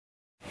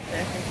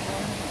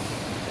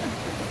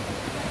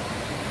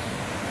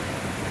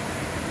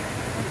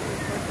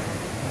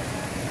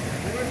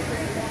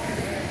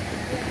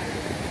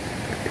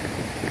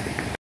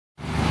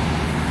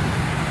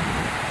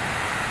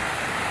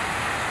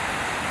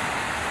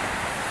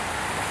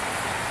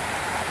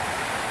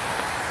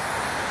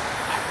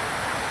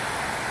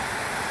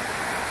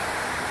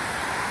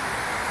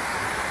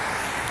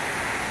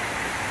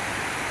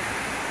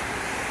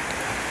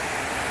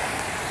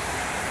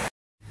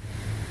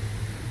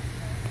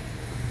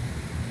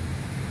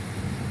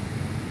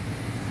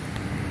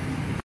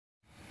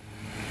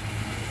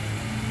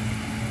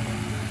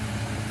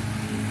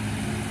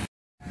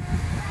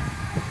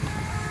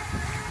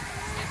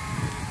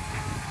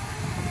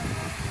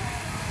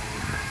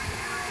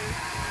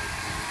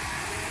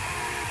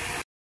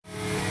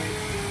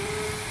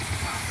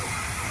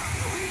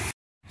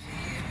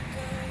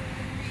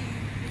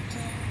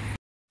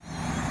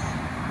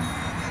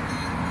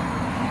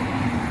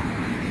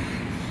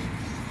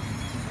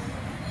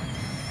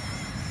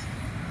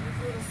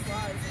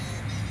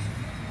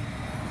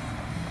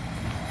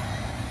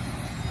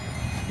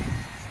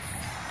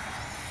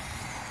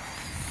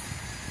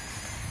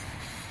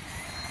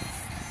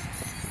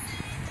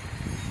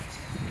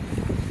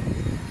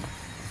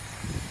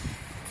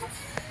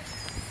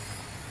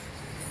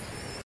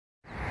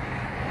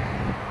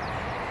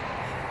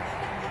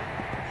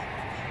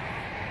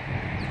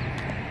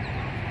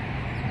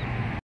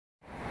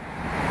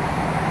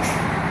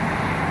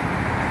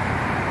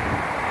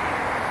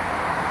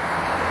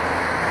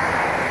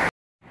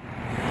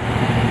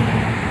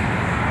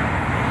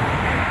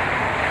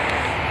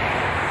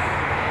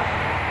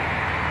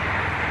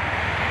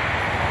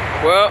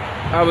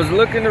I was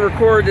looking to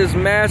record this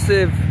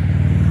massive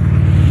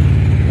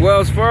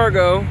Wells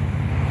Fargo,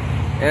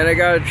 and I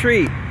got a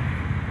treat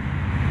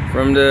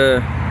from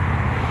the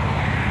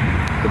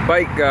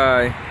bike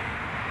guy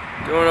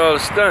doing all the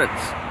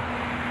stunts.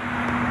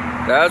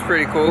 That was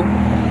pretty cool.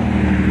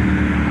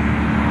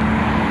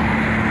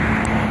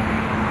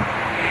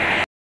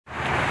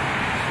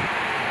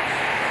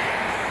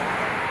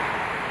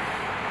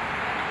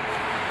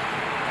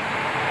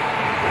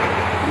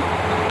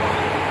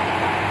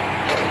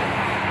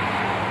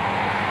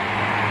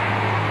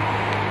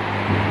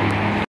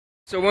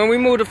 So when we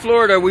move to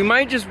Florida, we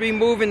might just be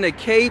moving to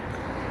Cape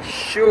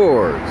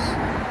Shores.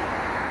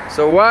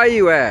 So why,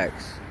 you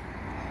ask?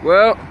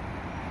 Well,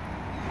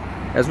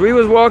 as we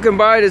was walking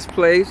by this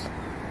place,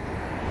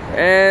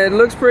 and it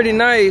looks pretty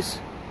nice,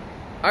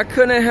 I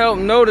couldn't help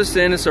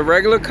noticing it's a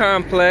regular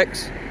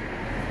complex.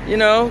 You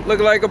know, look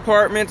like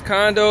apartments,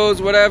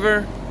 condos,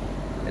 whatever.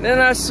 And then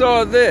I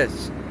saw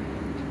this.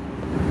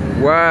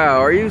 Wow,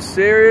 are you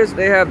serious?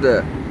 They have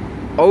the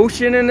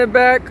ocean in the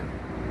back?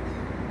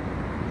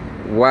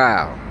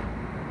 Wow.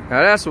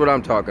 Now that's what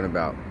I'm talking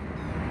about.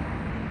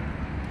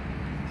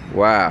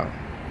 Wow.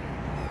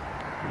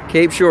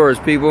 Cape Shores,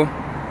 people.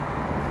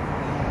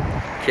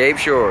 Cape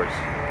Shores.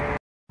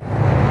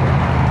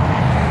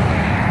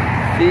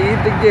 Feed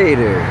the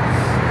gators.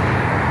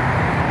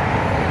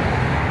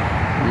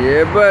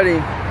 Yeah,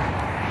 buddy.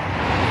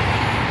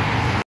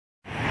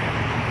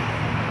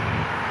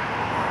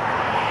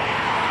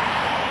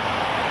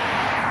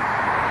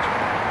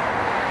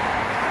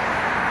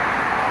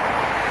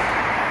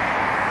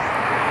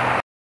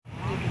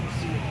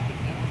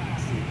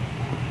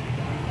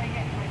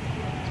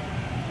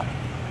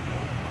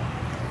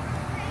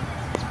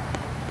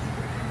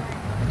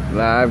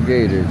 Live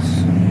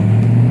gators.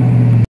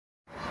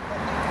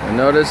 I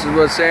know this is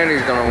what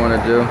Sandy's gonna want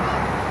to do.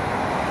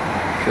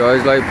 She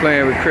always like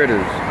playing with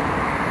critters.